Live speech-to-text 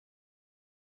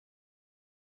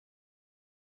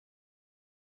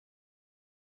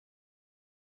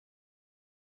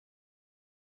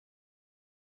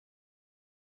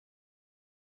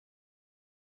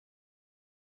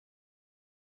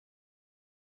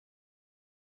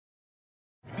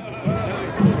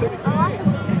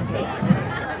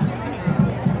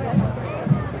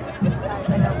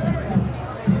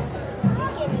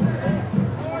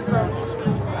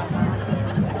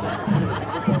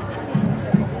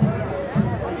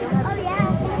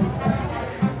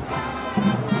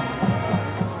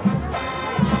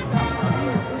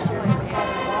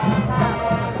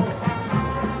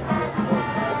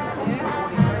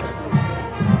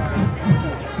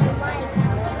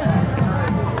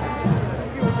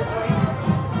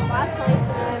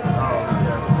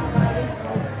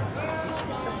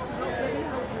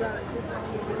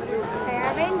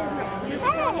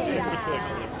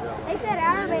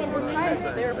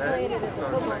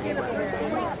I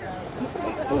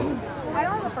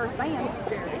are the first band.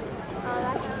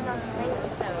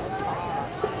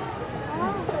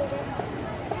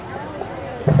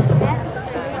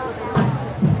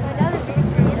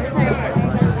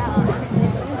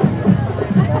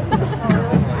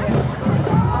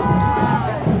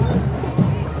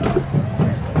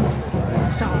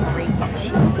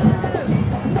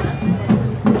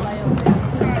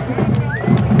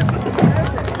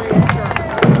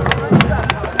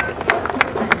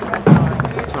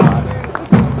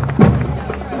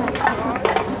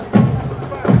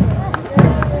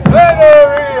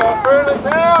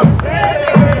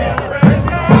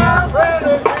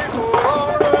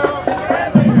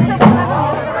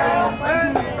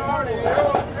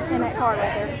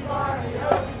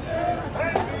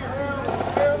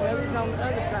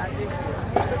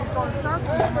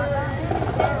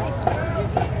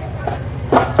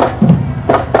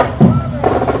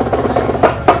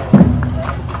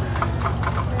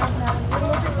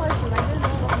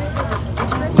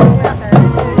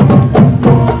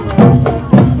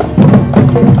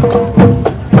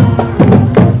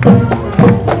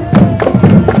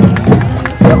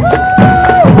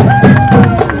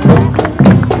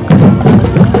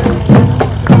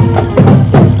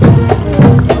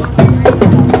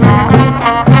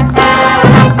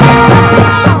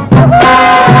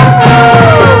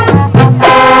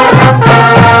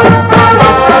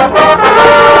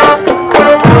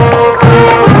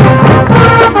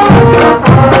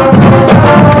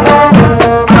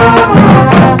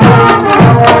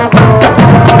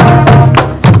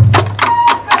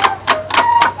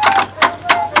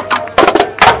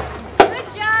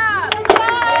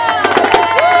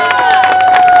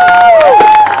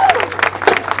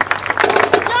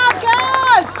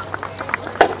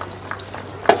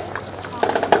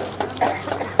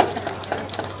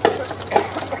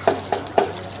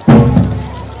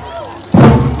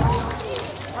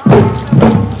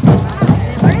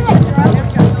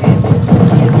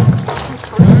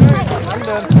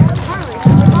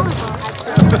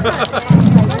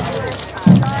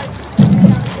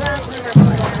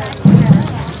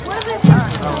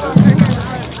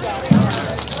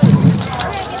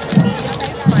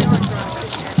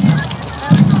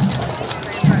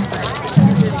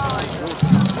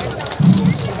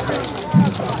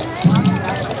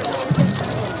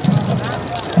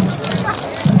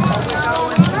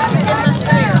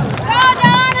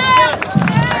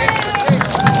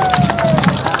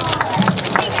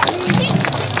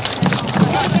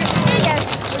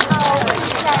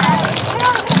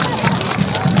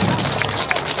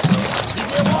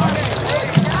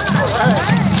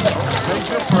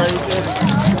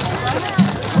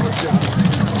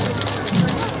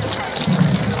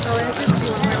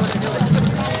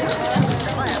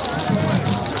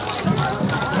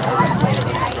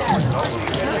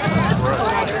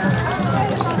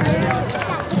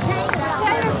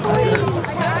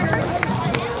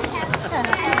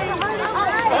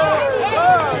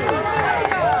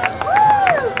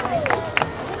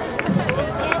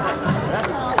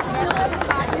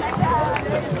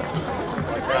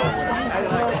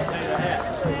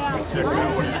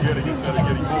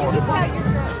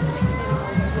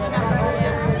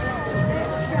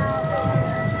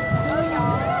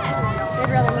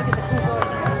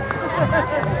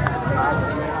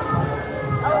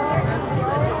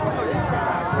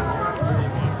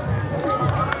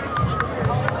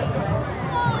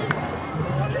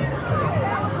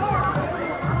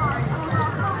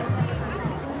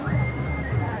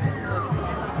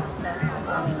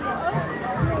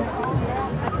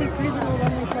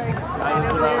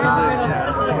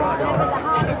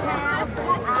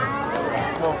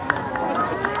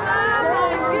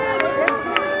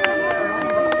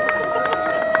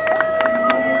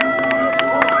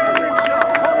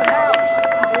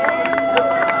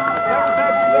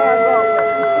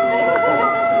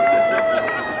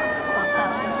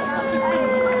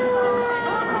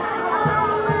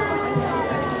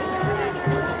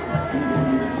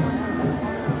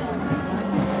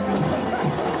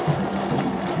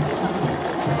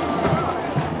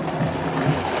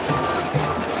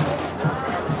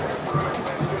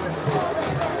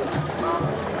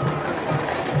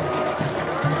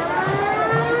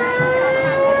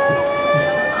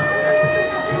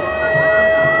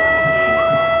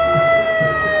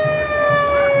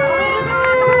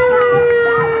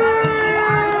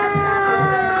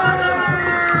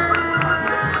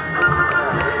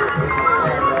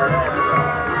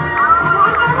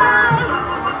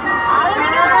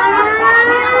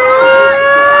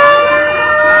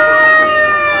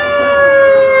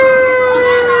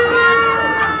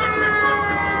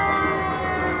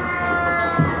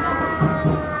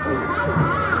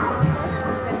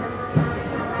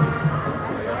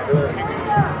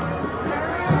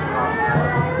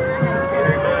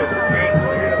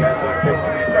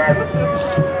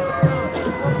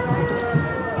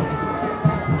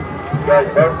 guys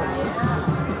vote?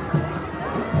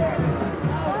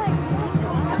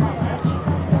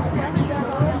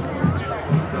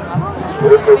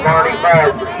 This is Barney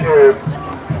 5 for sure.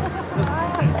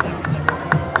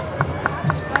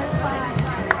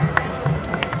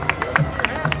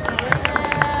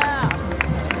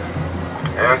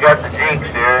 And we got the Jinx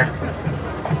here.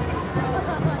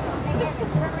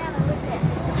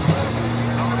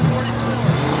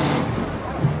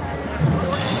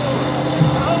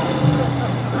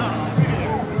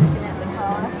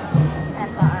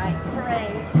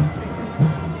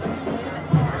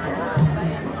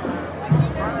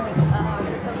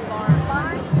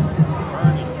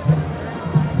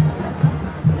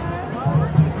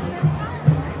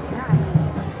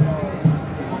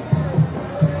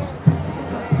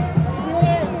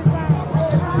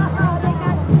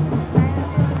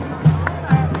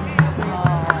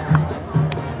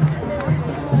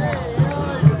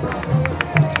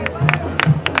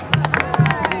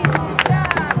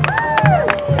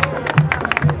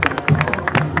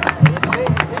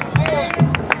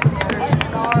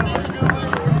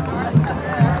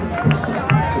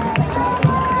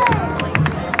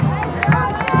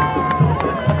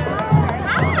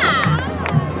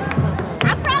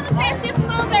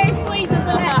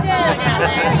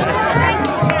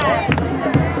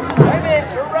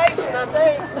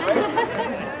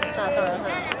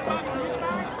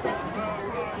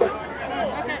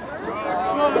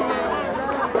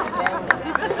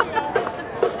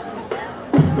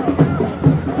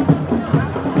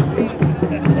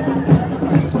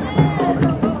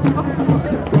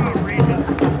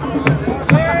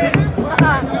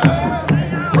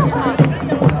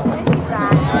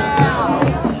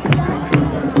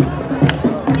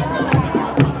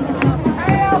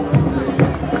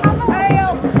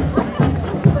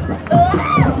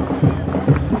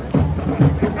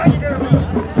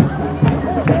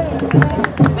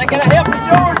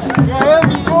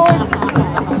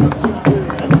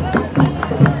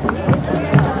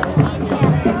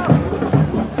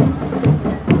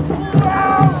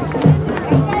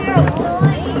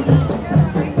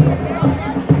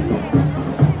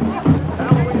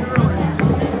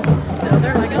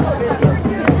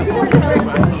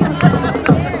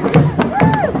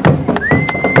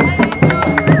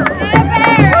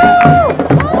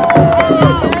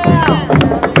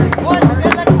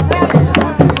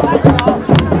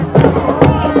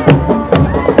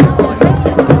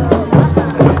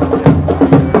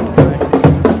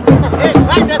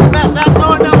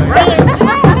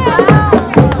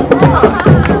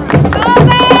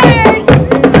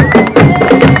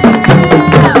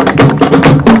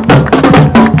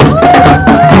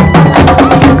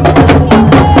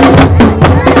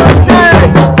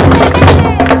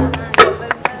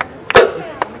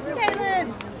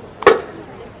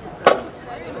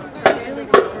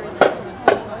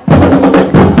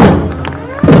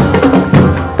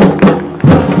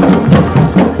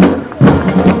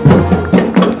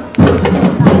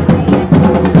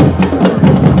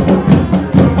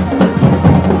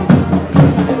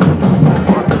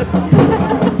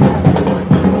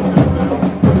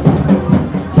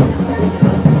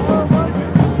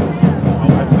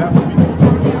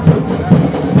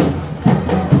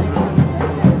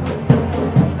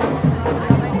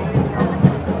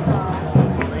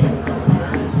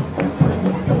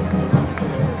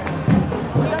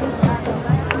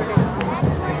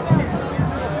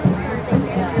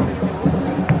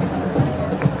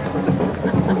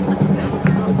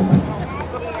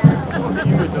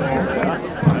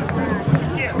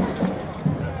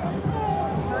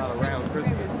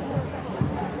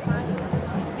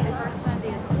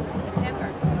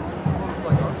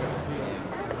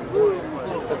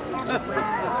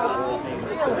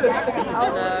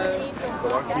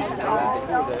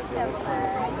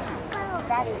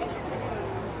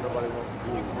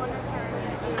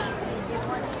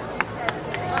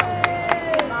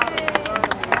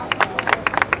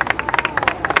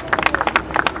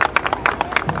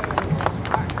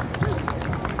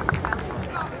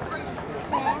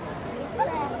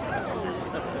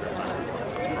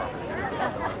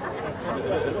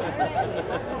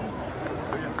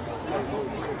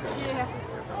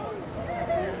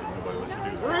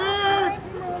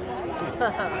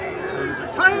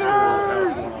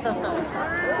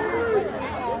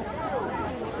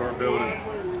 Start building.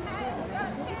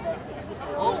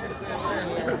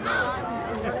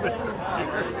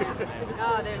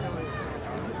 Oh, there's no one.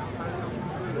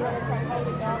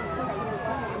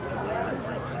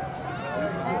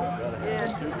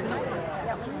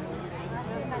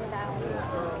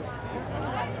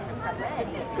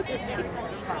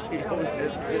 Yeah. I've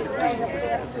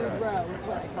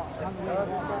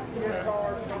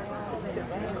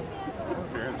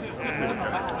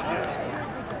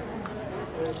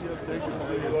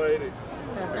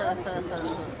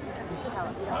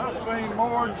seen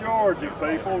more Georgia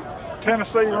people.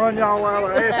 Tennessee run y'all out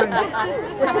of Athens.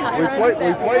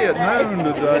 we play at noon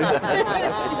today.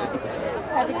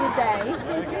 Have a good day.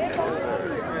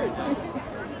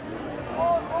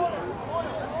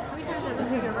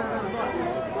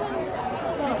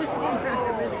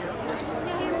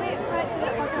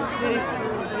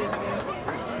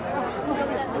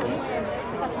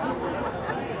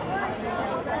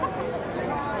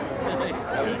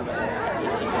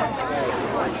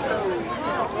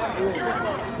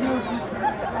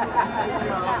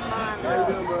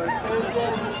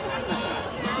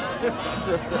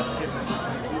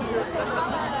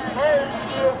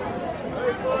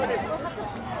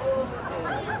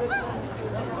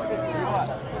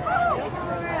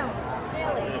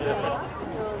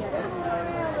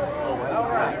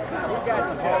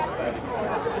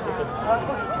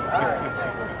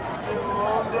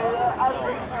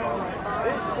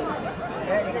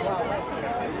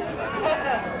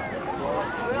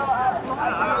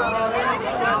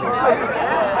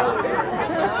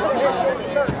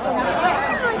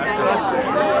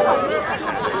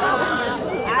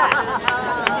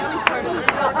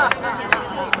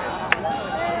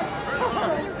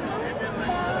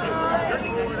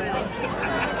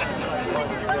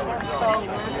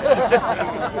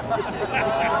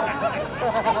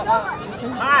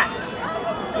 Hi.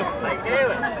 How you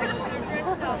doing?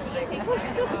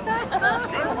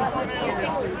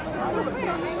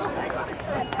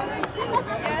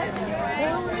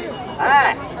 Hi.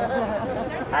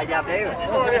 How y'all doing?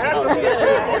 Good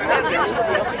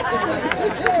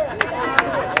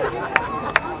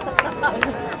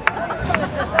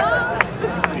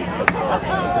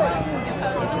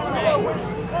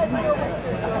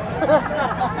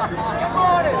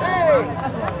morning. Hey.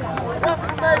 Welcome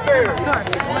to Mayberry. It's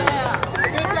a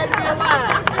good day to be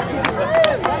alive.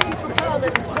 Thank you for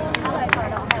coming.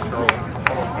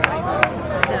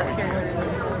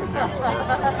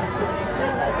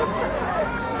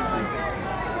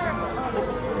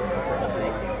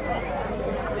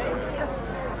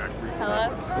 Hello?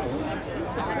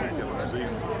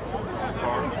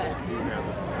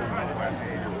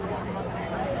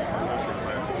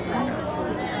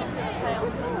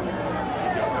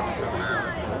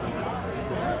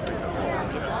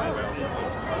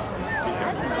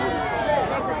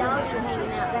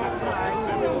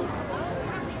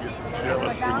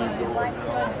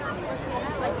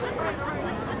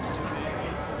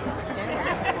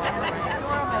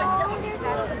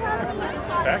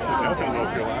 Actually, Elton in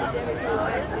North Carolina.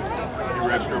 He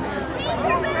registered.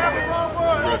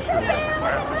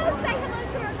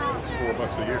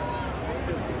 $4 a year.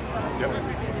 Yep.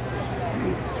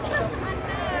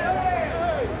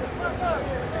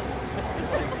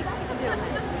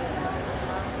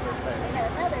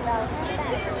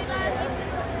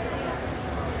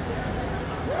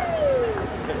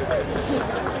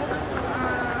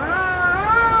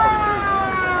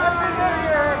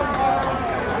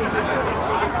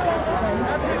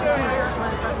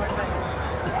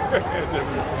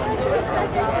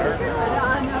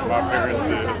 My parents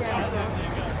did.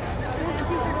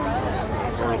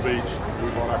 Myrtle Beach. We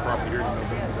bought our property here in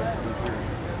November.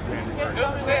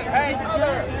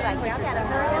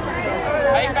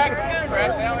 Hey, back to you,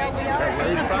 Brad. We're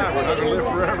 85. We're not going to live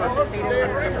forever.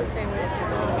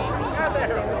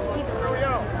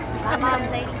 My mom's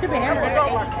 80. They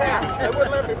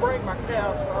wouldn't let me bring my cow,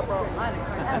 so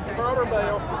I brought her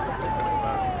bell.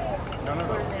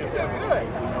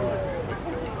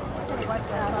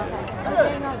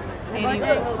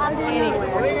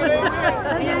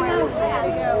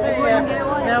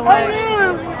 No way.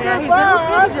 Yeah, he said, what's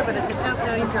going to but I said,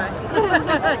 no, he tried.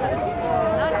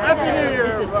 Happy New Year,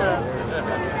 everybody.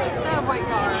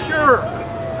 Sure.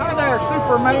 Hi there,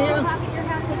 Superman.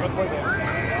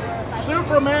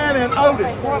 Superman and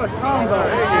Otis. What a combo.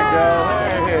 There you go.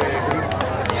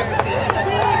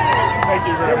 Thank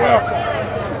you very much.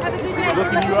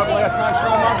 Looking you up last night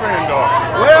showing my granddaughter.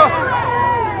 Well,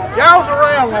 y'all was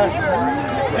around last year.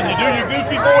 Can you do your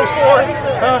goofy boys for us?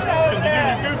 Huh? Can you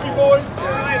do your goofy boys?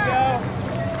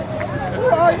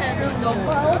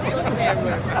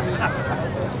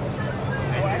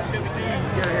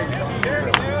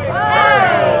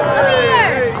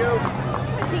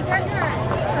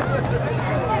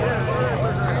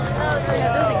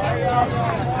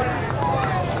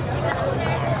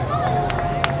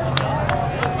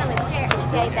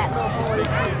 Gave that little boy.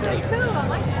 Me too. I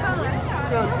like the color.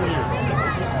 Good for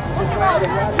you. Ooh,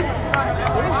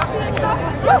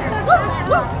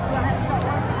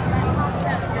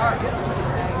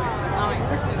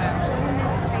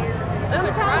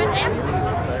 it's right empty.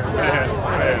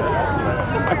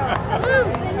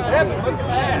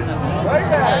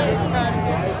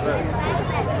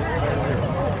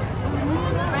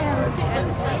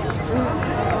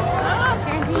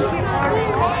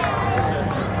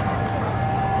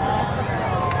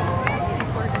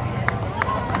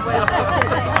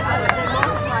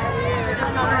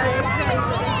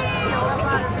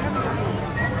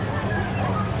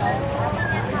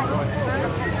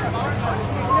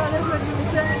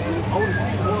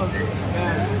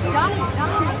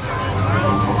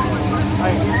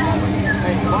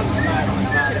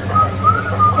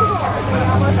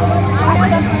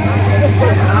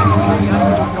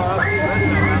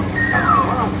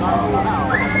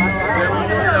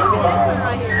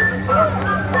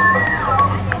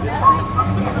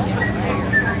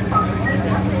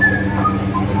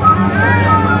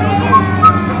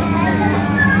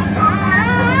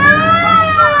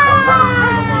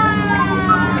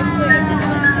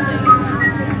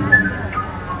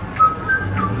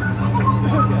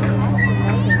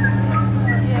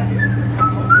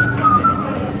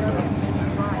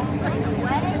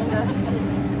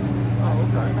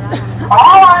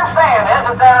 All I'm saying is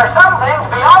that there are some things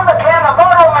beyond the ken of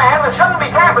mortal man that shouldn't be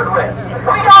tampered with.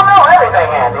 We don't know everything,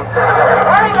 Andy.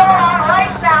 We're going on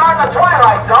right now in the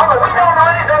Twilight Zone that we don't know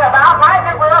anything about, and I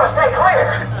think we ought to stay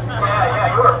clear.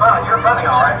 Yeah, you were fun. You're funny,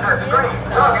 all right. You're extreme.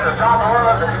 You'll get us on one of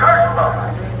those excursion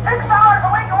boats. 6 hours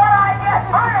a week, and what do I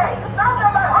get? Heartache. Nothing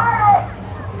but heartache.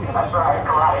 That's right,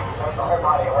 karate. That's the whole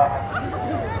body of that.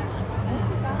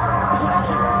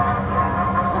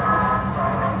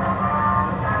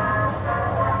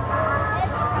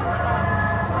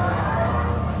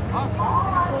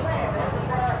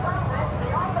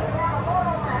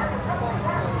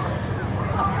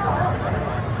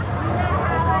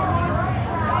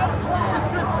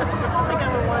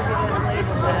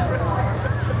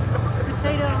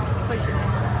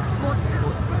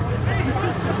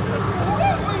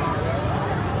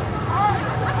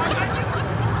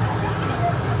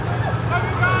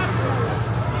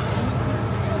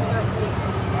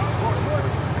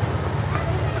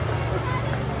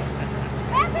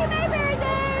 Happy Mayberry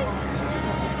Day!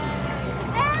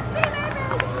 Happy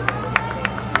Mayberry Day!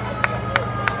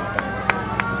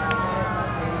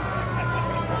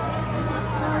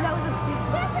 Oh, that was a big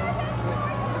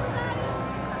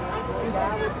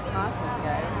That was awesome,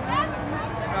 guys.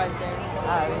 Right there.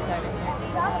 Oh, is that it?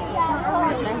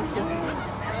 Thank you.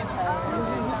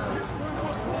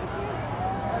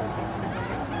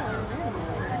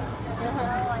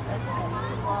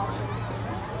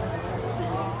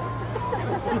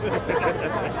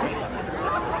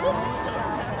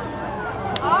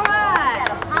 All right.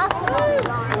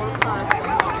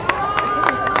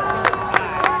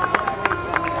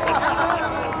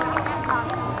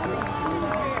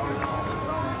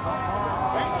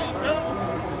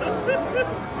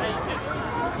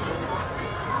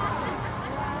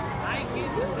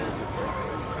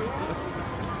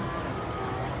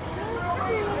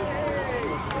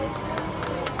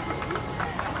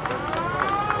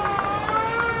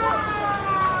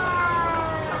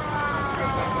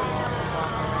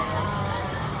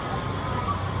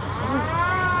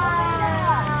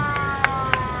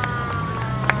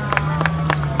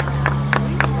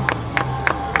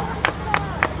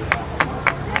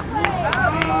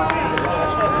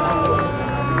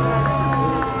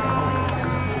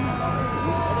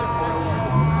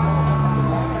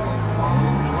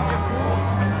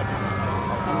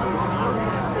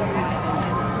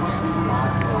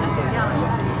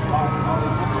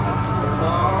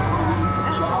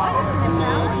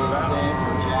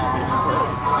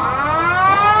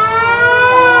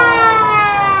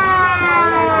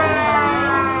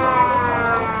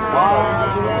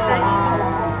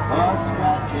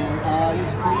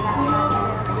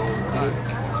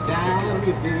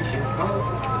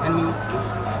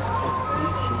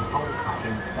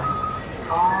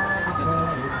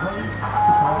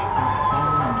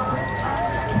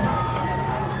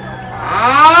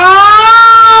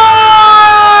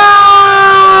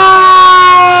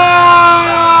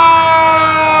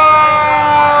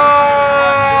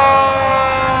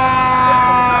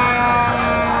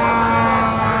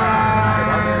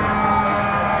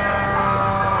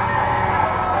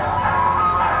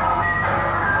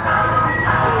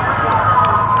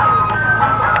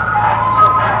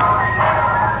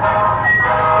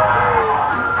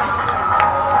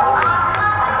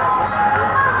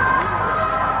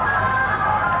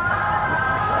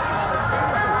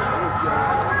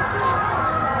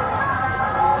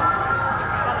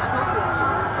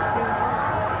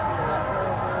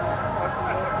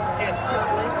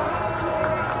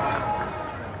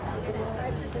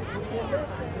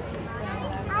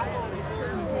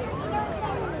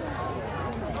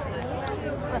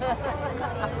 Oh,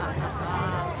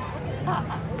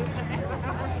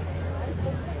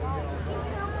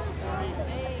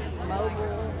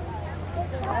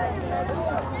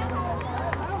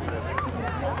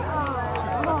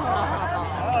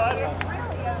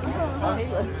 he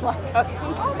looks like a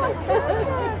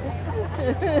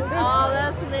Oh,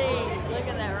 that's neat. Look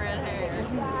at that red hair. He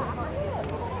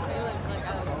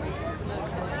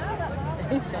looks like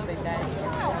He's going to be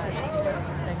dashing.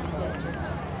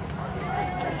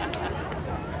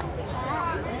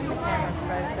 The camera's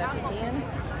froze up again.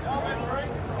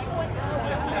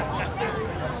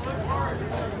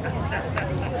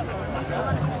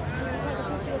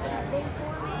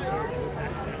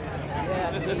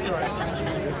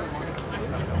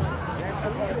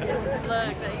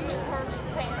 Look, they use her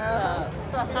pants up.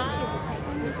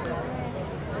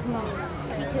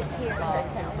 She took care of that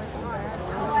camera.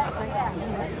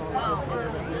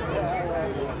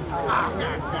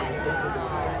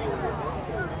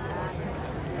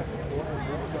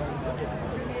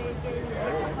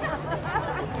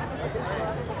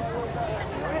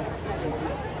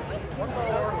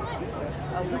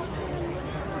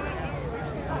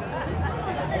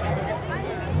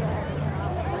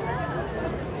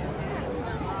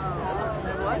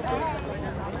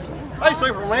 Hey,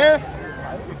 Superman.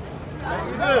 How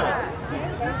you doing?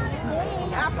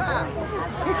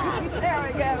 There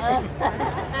we go.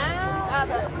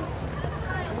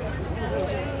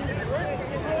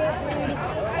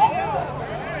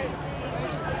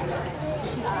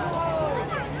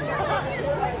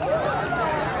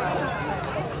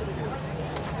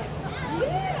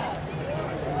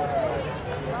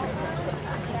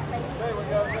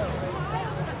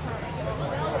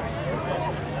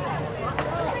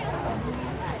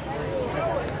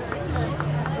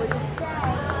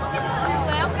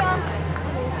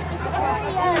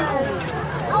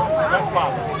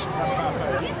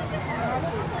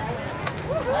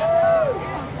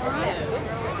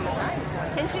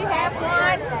 Can she have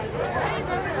one?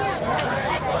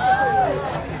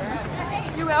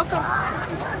 You're welcome.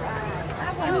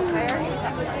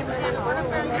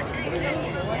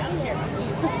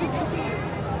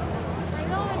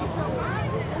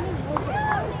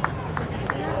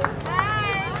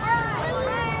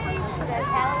 That's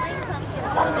Halloween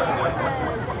pumpkin.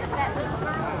 It's that little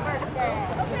girl's birthday.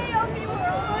 Okay, Obi,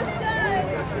 we're almost done.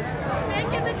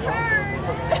 Making the turn.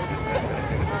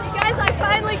 You guys, I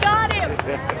finally got him.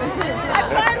 I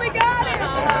finally got him.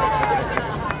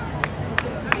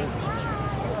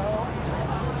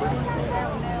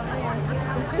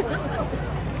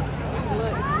 He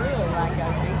looks real like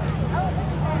Obi.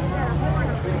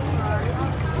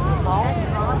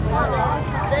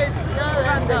 There's no,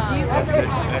 that's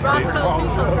Roscoe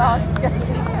People. Roscoe.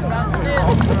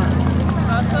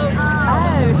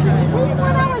 He's the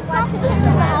one I was talking to in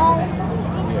the hall.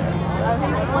 Oh,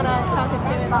 he's the one I was talking to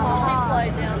in the hall. He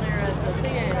played down there at the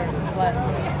theater. But,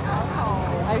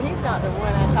 oh, he's not the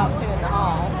one I talked to in the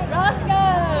hall.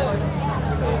 Roscoe!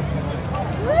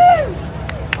 Woo!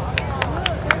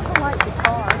 I like the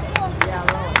car. Yeah,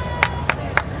 really.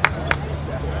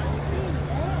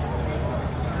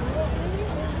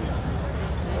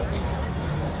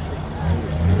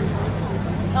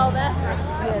 Oh, that's right.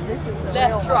 Yeah, this is the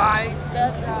That's right.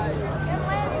 That's right.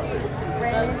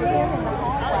 Ran into him in the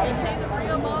hallway. Is he the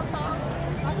real boss?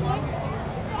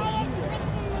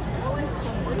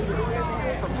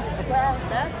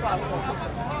 That's probably.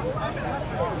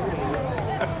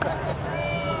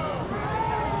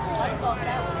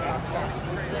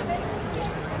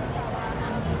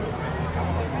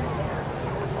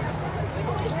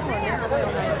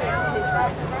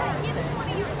 Give us one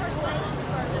of your first stations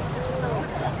for this.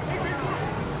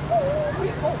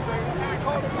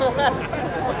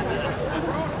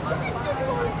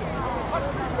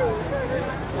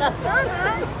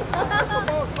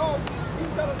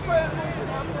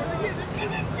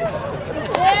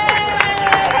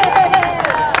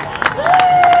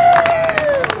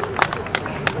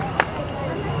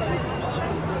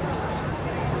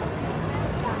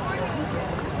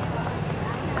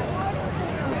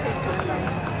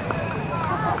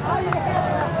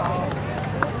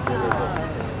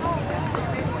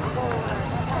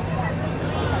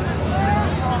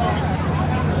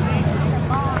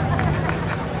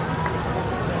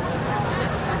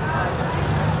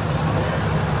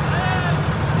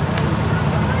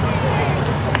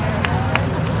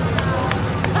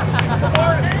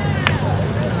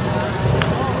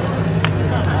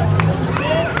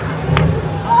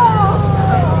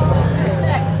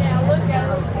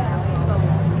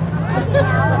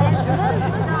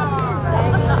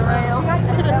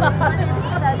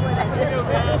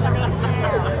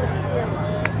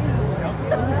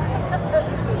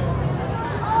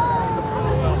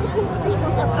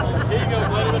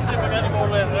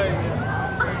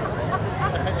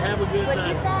 What do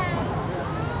you say?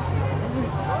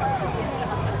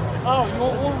 Oh, you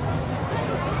want one?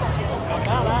 I'm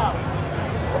not out.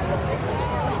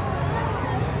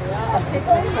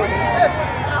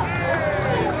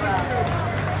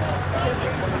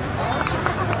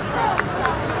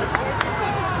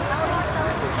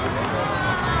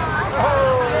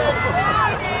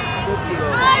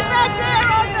 I'm back there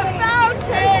on the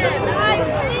fountain. I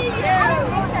see you.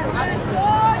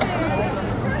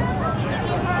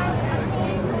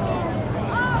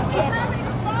 Oh, we're having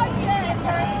fun yet.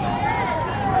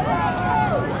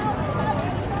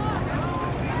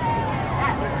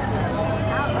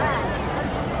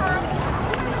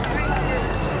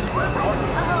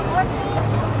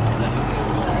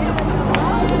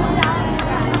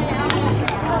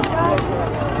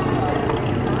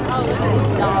 Oh, look at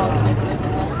these dogs.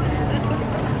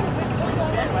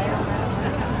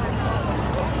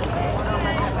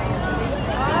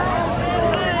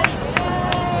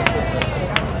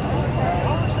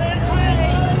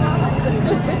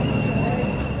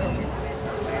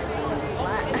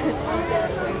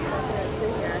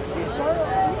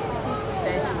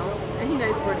 He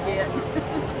knows where to get.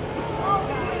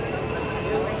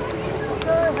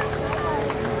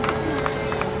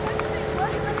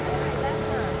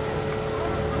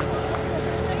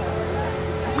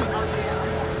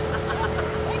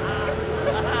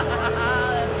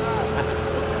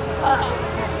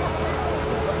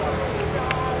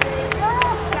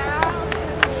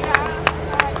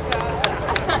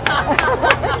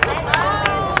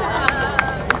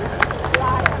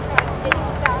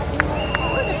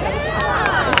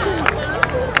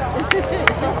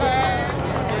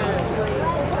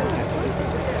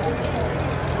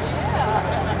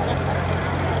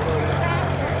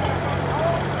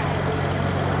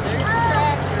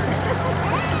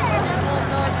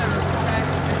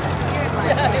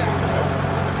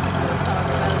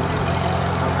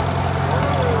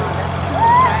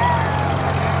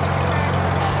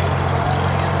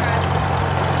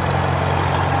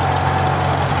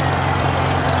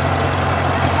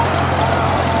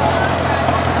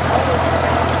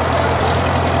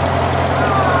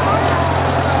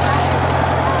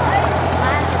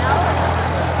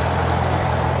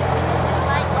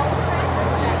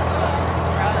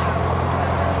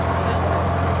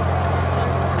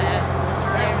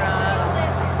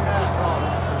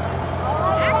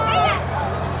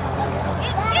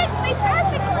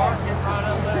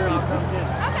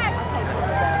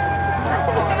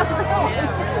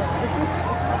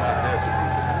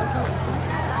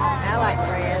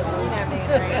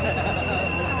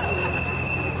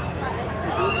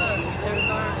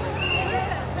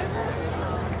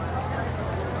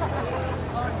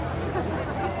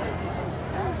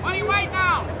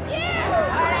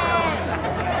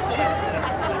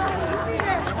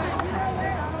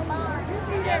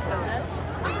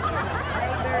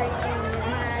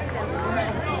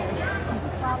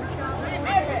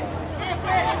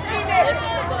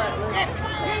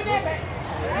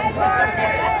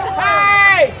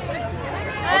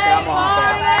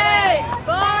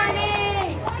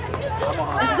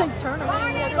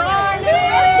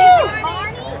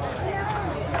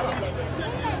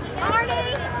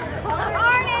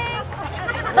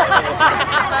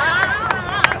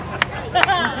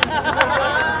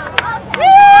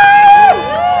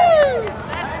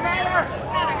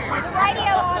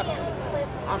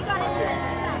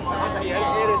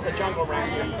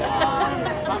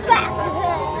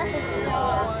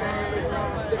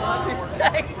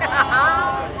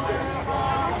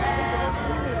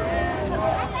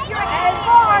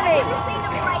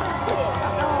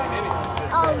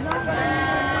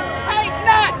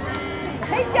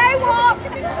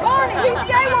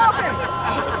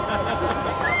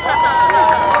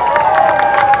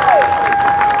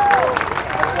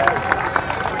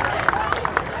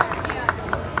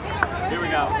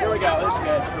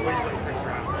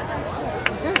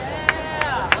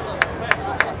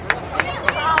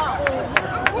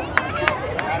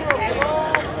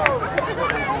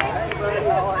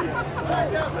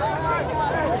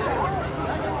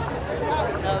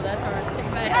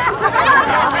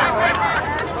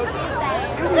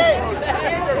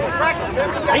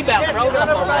 He about rolled up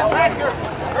on that tractor.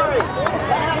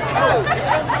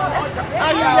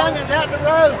 How you youngins out the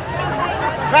road?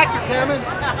 Tractor coming.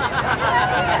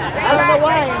 I don't know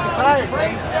why I ain't retired,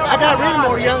 man. I got really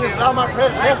more youngins than all my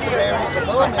predecessors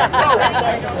before me.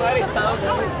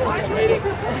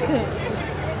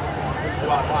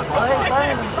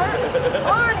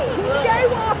 Barney,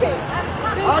 jaywalking.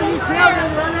 All you children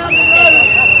run out the road.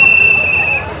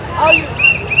 All you...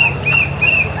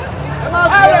 Come on,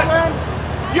 children.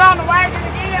 You on the wagon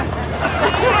again?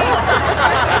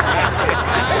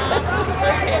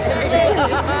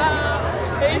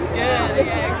 All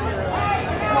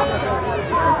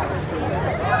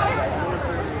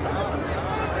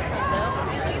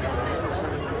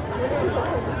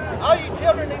you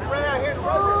children need to run out here to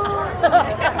road.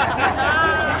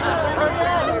 Hurry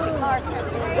up. There's a car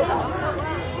coming in.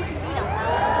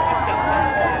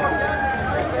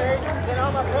 Then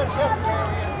all my friends yesterday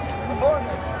before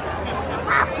me.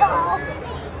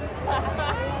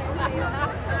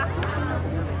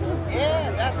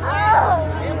 Yeah, that's right.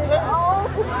 Him too. Oh.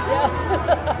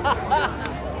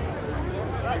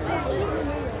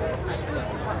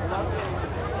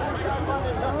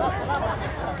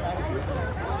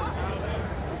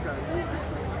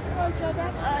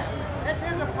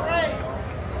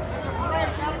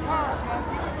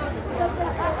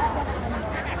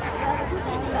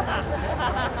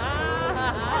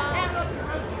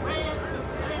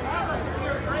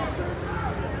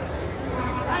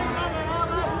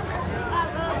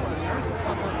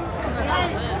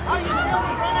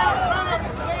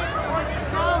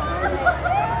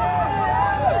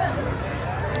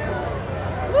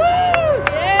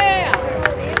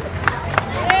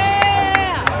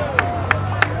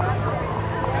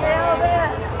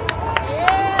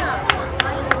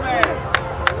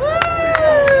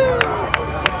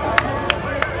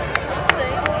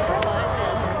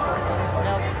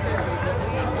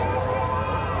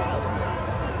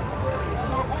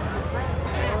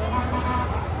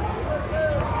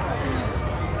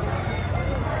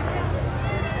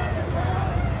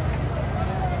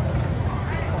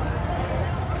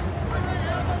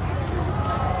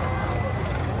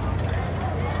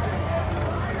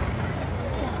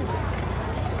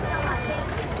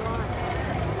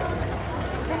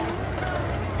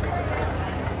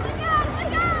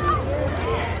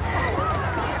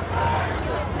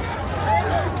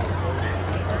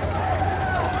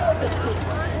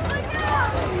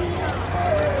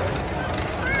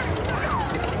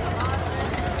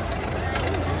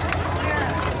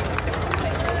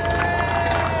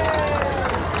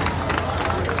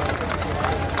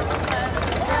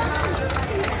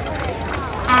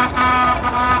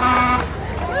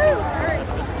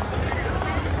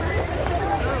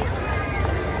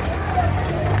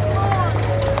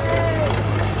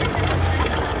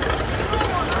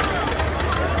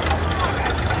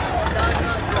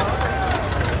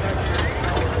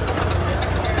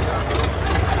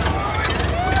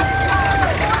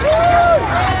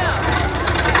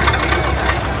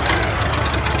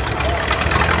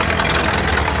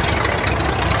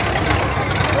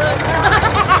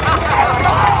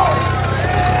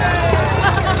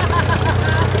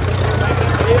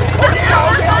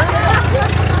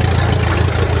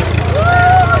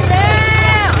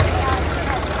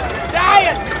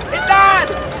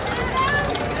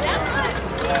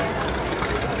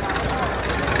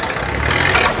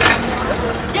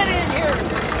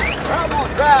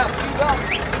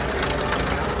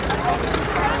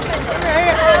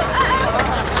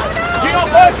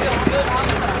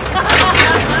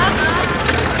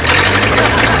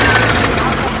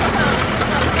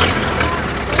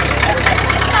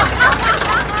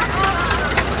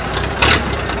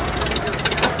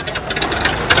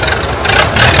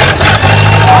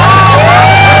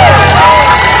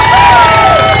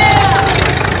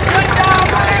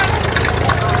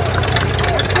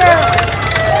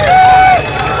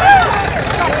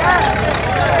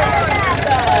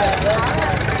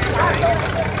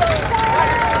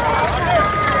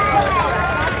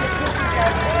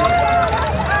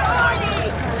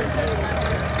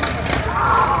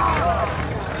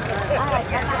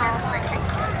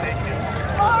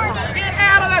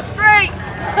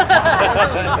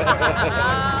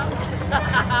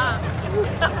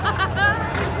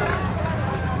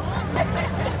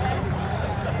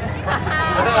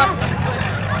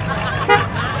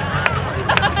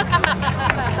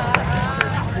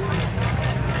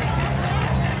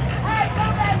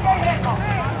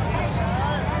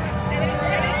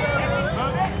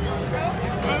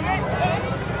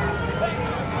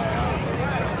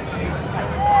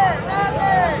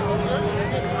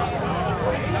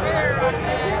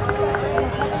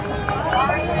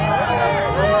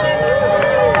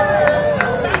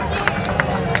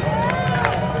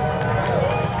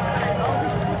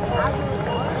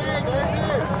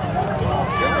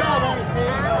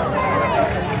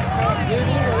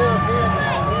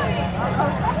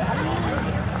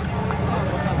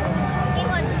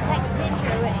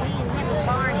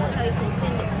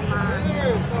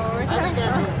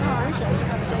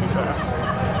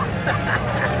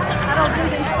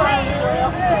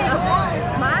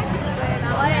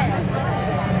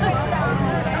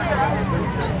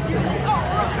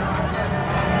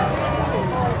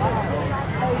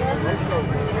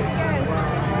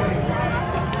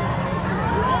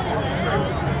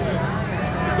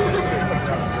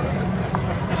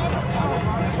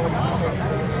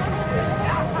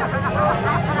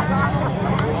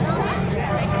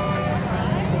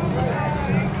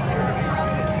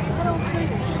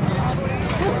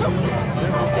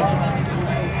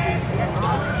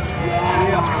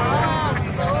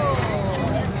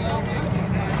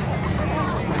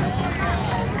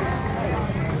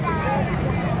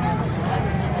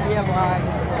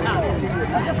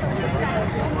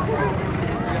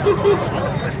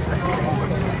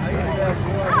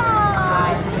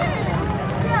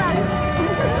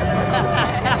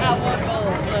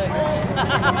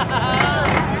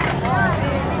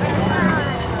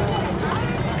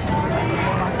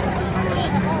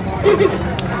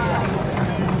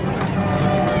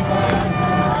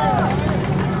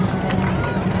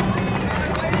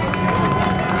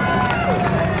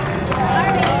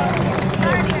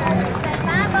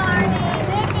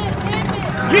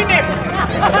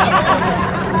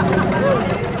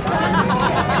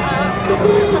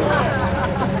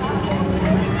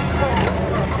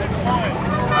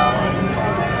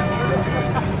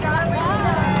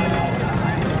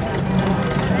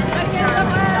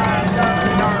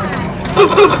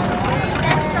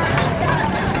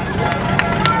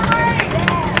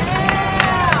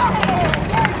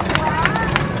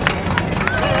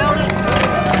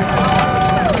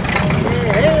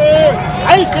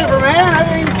 Hey, Superman, I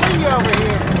didn't even see you over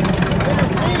here.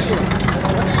 Didn't see you.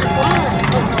 Look at your flying.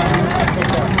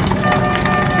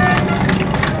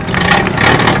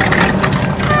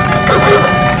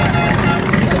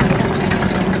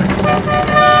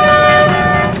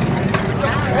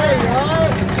 There you are.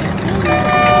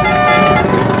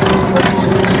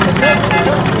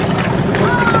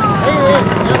 Hey,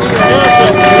 give me your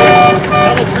haircut.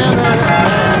 Got a trim on it.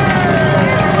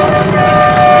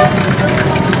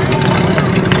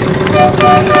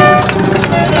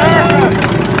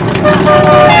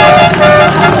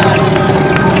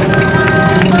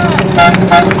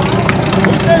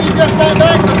 He said he just got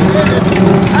back from the dentist.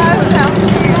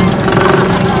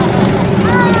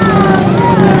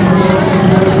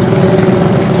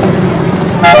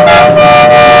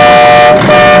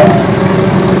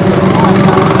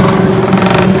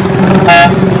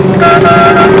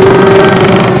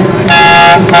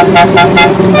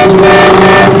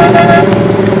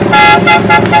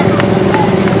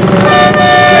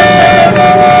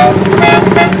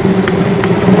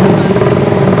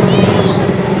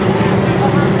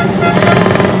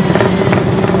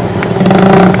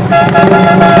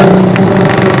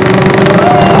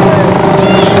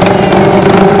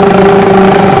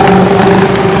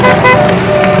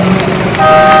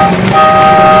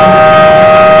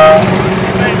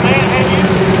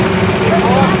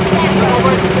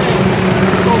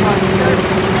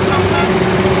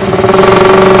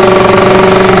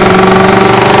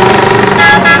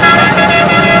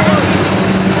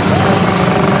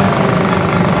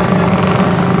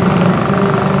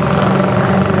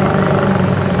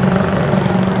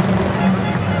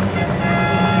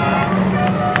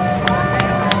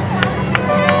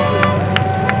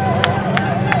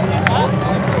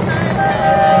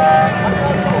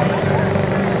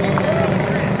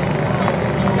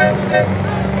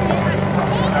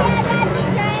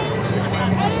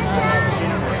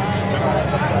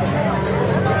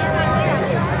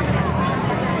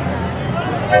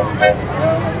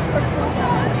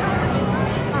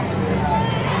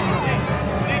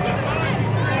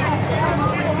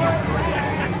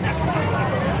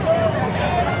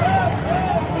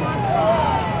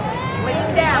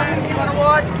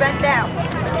 Bend down.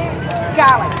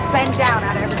 Skylight, bend down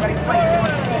out of everybody's way.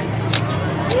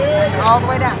 All the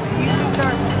way down. You see,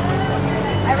 sir.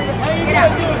 Everybody, get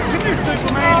out. Come here,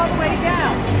 Superman. All the way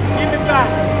down. Give it back.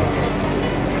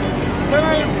 Come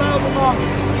here and follow them off.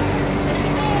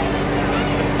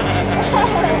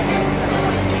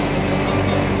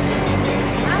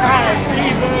 All right,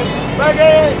 Jesus. Back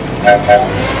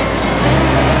in.